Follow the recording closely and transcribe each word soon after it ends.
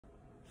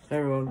Hey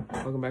everyone,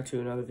 welcome back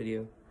to another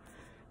video.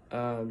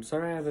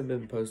 Sorry I haven't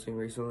been posting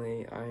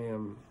recently. I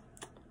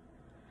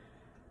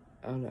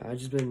don't know, I've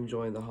just been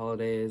enjoying the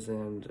holidays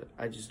and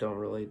I just don't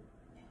really,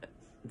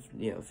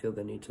 feel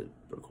the need to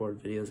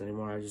record videos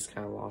anymore. I just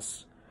kind of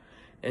lost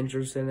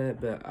interest in it,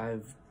 but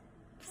I've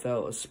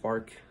felt a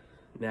spark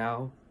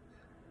now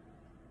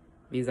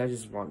because I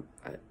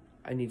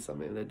need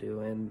something to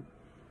do, and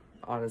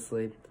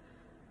honestly,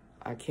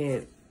 I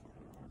can't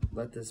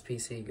let this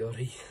PC go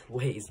to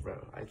waste,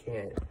 bro. I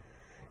can't.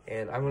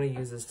 And I'm going to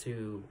use this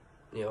to,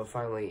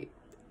 finally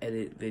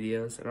edit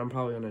videos, and I'm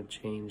probably going to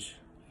change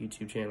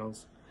YouTube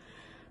channels.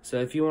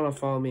 So if you want to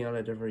follow me on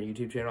a different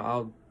YouTube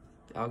channel,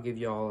 I'll give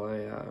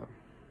y'all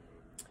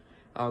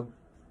I'll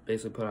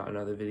basically put out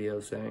another video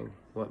saying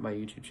what my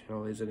YouTube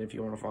channel is, and if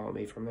you want to follow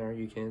me from there,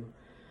 you can.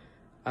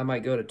 I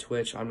might go to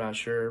Twitch, I'm not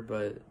sure,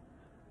 but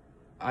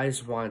I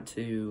just want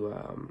to,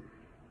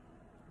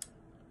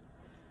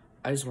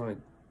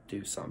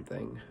 do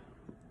something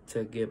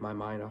to get my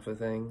mind off of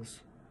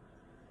things.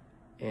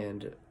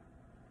 And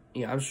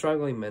I'm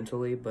struggling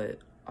mentally, but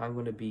I'm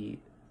gonna be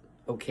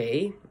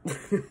okay.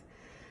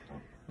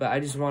 But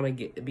I just want to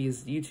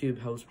because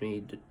YouTube helps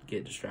me to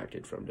get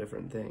distracted from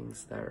different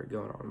things that are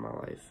going on in my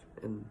life,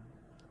 and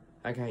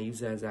I kind of use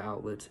that as an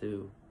outlet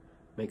to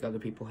make other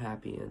people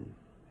happy and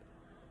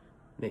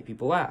make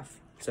people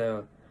laugh.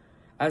 So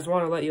I just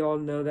want to let you all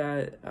know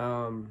that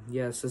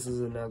yes, this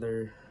is a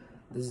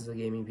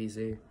gaming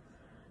PC.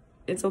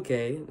 It's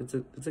okay.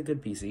 It's a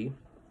good PC.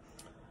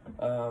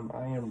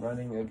 I am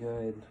running a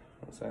good,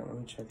 let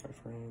me check my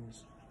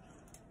frames.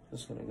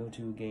 Just gonna go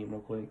to a game real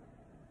quick.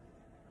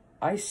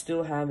 I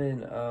still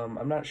haven't,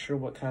 I'm not sure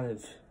what kind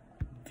of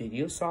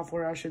video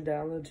software I should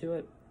download to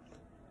it.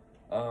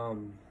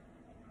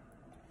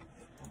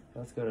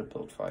 Let's go to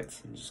build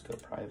fights and just go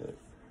private.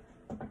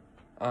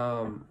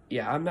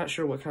 Yeah, I'm not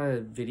sure what kind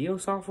of video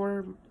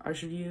software I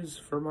should use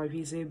for my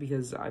PC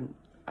because I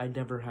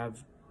never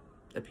have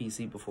a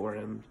PC before,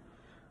 and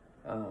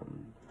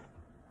I'm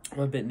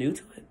a bit new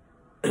to it.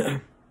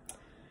 And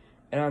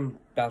I'm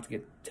about to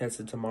get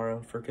tested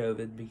tomorrow for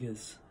COVID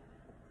because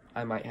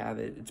I might have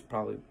it. It's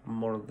probably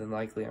more than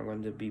likely I'm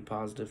going to be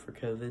positive for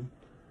COVID.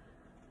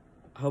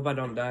 I hope I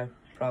don't die.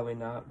 Probably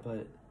not,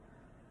 but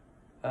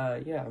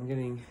yeah, I'm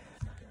getting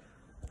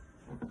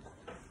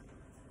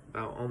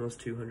about almost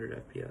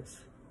 200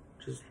 FPS.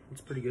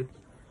 It's pretty good.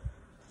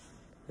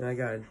 And I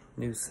got a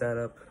new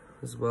setup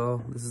as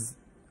well. This is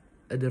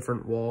a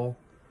different wall.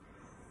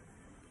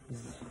 This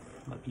is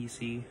my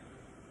PC.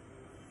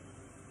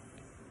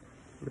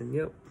 And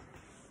yep.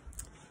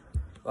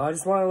 Well, I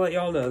just want to let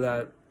y'all know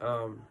that,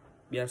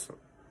 yes,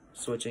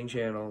 switching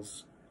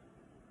channels.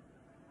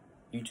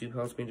 YouTube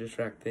helps me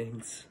distract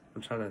things.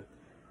 I'm trying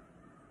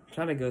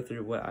to go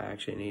through what I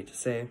actually need to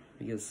say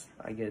because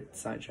I get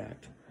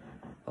sidetracked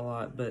a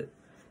lot. But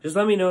just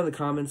let me know in the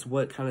comments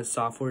what kind of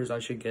softwares I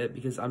should get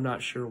because I'm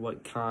not sure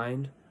what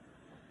kind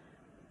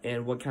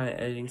and what kind of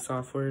editing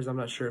softwares. I'm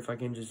not sure if I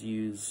can just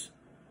use,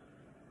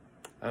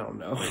 I don't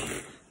know.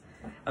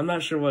 I'm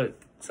not sure what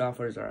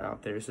softwares are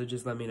out there, so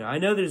just let me know. I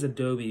know there's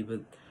Adobe, but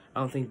I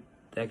don't think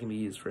that can be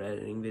used for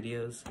editing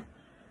videos.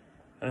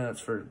 I know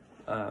that's for,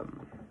 God,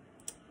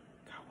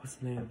 what's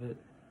the name of it?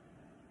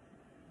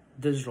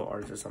 Digital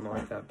Arts or something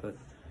like that, but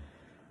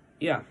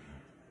yeah,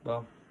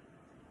 well,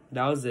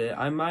 that was it.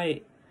 I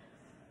might,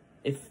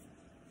 if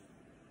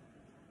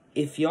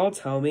y'all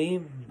tell me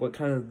what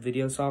kind of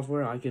video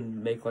software, I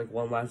can make like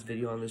one last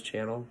video on this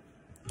channel,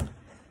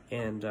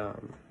 and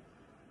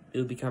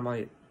it'll become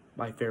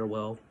my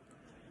farewell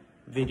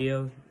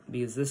video,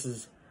 because this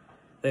is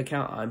the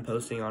account I'm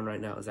posting on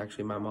right now is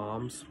actually my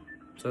mom's,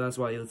 so that's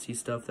why you'll see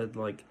stuff that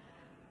like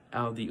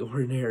out of the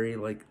ordinary,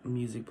 like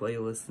music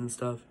playlists and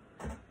stuff,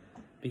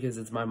 because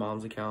it's my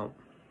mom's account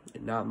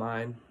and not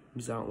mine,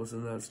 because I don't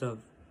listen to that stuff,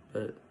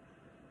 but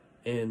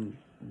and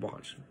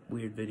watch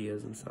weird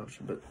videos and stuff,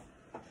 but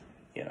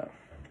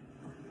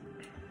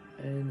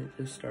and it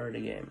just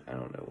started a game. I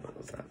don't know what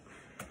was that.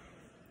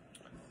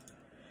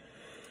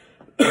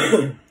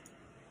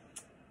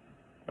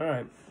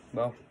 Alright,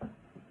 well,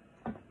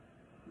 I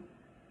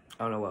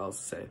don't know what else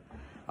to say.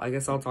 I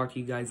guess I'll talk to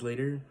you guys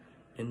later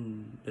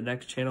in the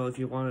next channel if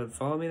you want to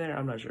follow me there.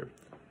 I'm not sure.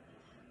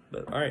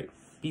 But alright,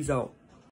 peace out.